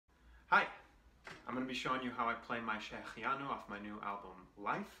Hi, I'm going to be showing you how I play my Shehecheyanu off my new album,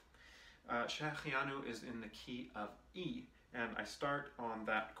 Life. Shehecheyanu is in the key of E, and I start on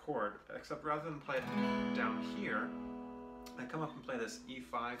that chord, except rather than play it down here, I come up and play this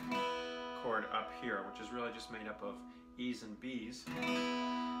E5 chord up here, which is really just made up of E's and B's.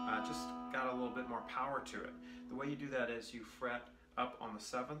 Just got a little bit more power to it. The way you do that is you fret up on the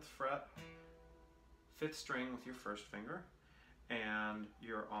 7th fret, 5th string with your first finger, and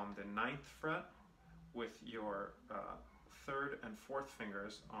you're on the 9th fret with your 3rd and 4th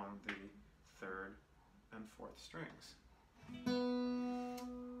fingers on the 3rd and 4th strings.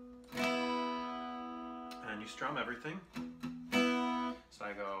 And you strum everything. So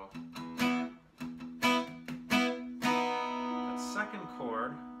I go, that second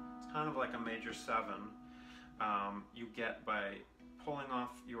chord, it's kind of like a major 7, you get by pulling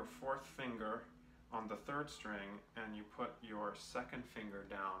off your 4th finger on the 3rd string, and you put your 2nd finger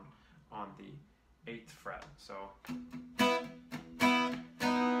down on the 8th fret. So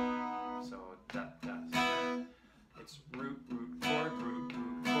that. It's root, root, chord, root,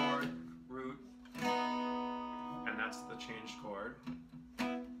 root, chord, root, and that's the changed chord.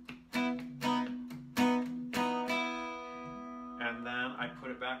 And then I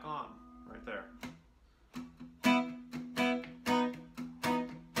put it back on, right there.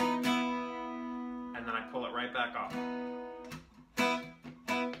 And then I pull it right back off. So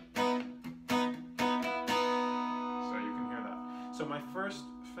you can hear that. So my first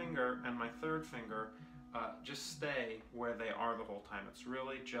finger and my 3rd finger just stay where they are the whole time. It's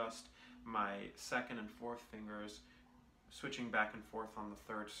really just my 2nd and 4th fingers switching back and forth on the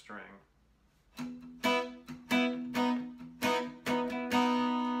 3rd string.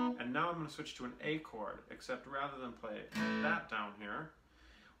 And now I'm going to switch to an A chord, except rather than play that down here,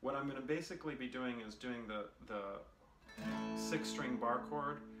 what I'm going to basically be doing is doing the 6-string bar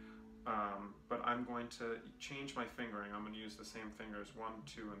chord, but I'm going to change my fingering. I'm going to use the same fingers 1,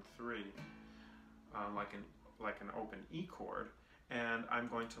 2, and 3, like an open E chord, and I'm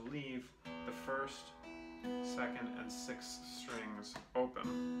going to leave the 1st, 2nd, and 6th strings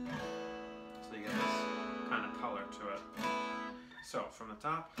open. So you get this kind of color to it. So from the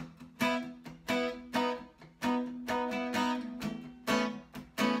top.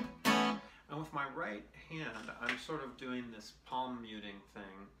 And with my right hand, I'm sort of doing this palm muting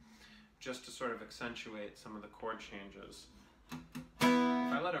thing just to sort of accentuate some of the chord changes.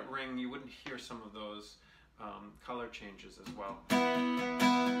 If I let it ring, you wouldn't hear some of those color changes as well.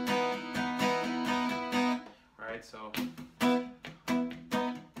 Alright, so.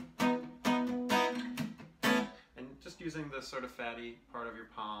 And just using this sort of fatty part of your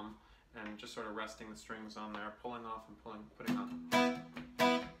palm and just sort of resting the strings on there, pulling off and putting on.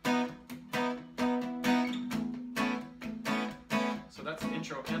 So that's the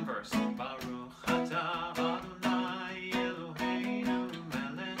intro and verse. Baruch atah Adonai Eloheinu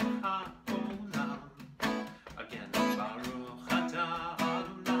melech haolam. Again, Baruch atah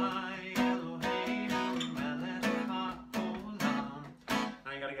Adonai Eloheinu melech haolam.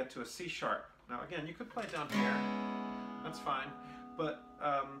 Now you got to get to a C sharp. Now again, you could play it down here. That's fine, but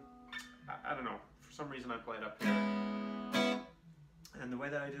I don't know. For some reason, I play it up here. And the way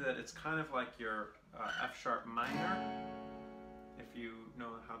that I do that, it's kind of like your F sharp minor, if you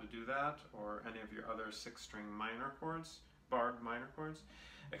know how to do that, or any of your other 6-string minor chords, barred minor chords,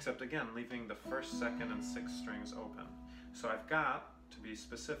 except again, leaving the 1st, 2nd, and 6th strings open. So I've got, to be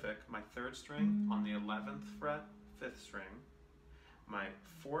specific, my 3rd string on the 11th fret, 5th string, my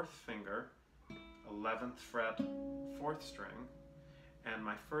 4th finger, 11th fret, 4th string, and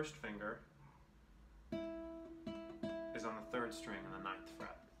my 1st finger is on the 3rd string and the 9th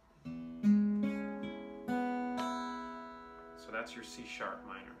fret. So that's your C sharp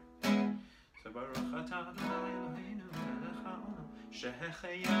minor. So Baruch atah Adonai Eloheinu melech haolam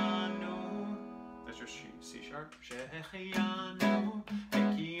Shehecheyanu. That's your C sharp. Shehecheyanu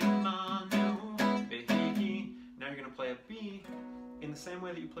Ekiyamanu Behiki. Now you're going to play a B in the same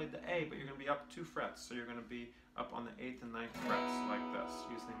way that you played the A, but you're going to be up 2 frets. So you're going to be up on the 8th and 9th frets like this,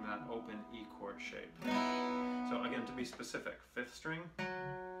 using that open E chord shape. So again, to be specific, 5th string,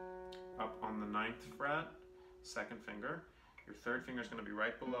 up on the 9th fret, 2nd finger. Your 3rd finger is going to be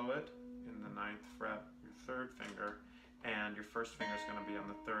right below it in the 9th fret, your 3rd finger, and your 1st finger is going to be on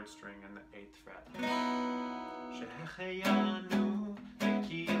the 3rd string and the 8th fret. Shehecheyanu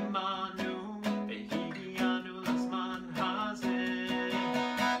Ekiyamanu Behigiyanu Lasman Hazeh.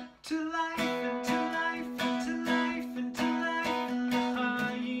 To life and to life and to life and to life and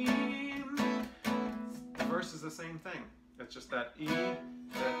l'chaim. The verse is the same thing. It's just that E,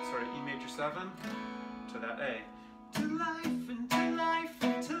 that sort of E major 7 to that A. To life and to life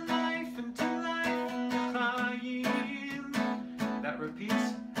and to life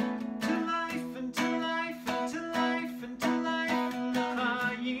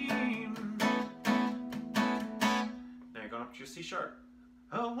C sharp.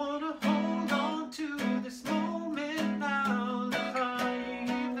 I wanna hold on to this moment now.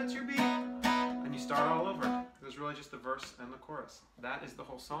 That's your beat. And you start all over. There's really just the verse and the chorus. That is the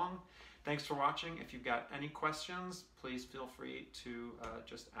whole song. Thanks for watching. If you've got any questions, please feel free to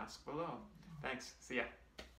just ask below. Thanks. See ya.